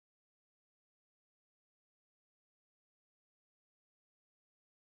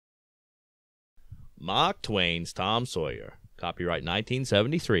Mark Twain's Tom Sawyer. Copyright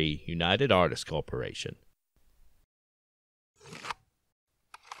 1973, United Artists Corporation.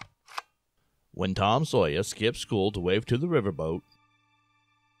 When Tom Sawyer skipped school to wave to the riverboat,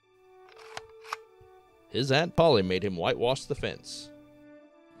 his Aunt Polly made him whitewash the fence.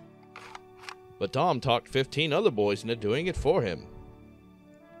 But Tom talked 15 other boys into doing it for him.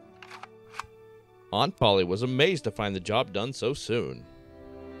 Aunt Polly was amazed to find the job done so soon.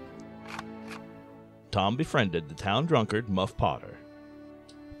 Tom befriended the town drunkard Muff Potter.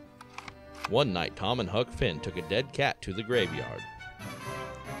 One night, Tom and Huck Finn took a dead cat to the graveyard.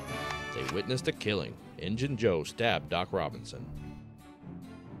 They witnessed a killing. Injun Joe stabbed Doc Robinson.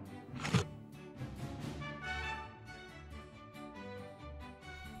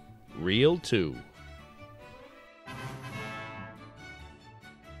 Reel 2.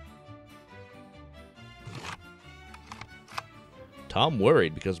 Tom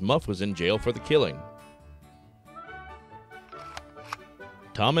worried because Muff was in jail for the killing.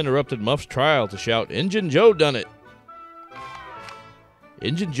 Tom interrupted Muff's trial to shout, "Injun Joe done it!"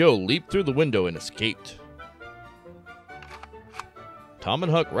 Injun Joe leaped through the window and escaped. Tom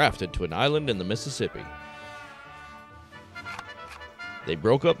and Huck rafted to an island in the Mississippi. They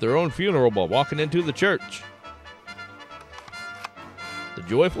broke up their own funeral while walking into the church. The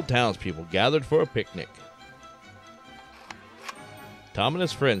joyful townspeople gathered for a picnic. Tom and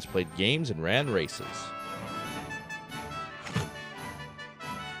his friends played games and ran races.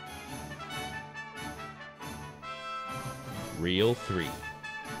 Reel 3.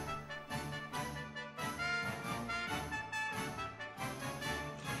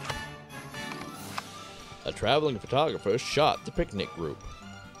 A traveling photographer shot the picnic group.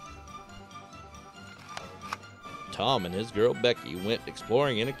 Tom and his girl Becky went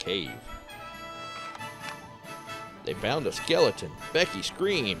exploring in a cave. They found a skeleton. Becky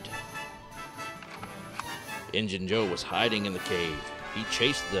screamed. Injun Joe was hiding in the cave. He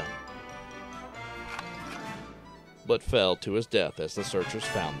chased them, but fell to his death as the searchers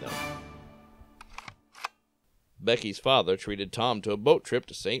found them. Becky's father treated Tom to a boat trip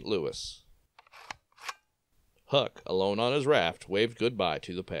to St. Louis. Huck, alone on his raft, waved goodbye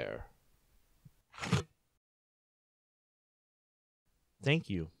to the pair. Thank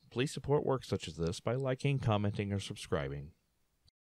you. Please support work such as this by liking, commenting, or subscribing.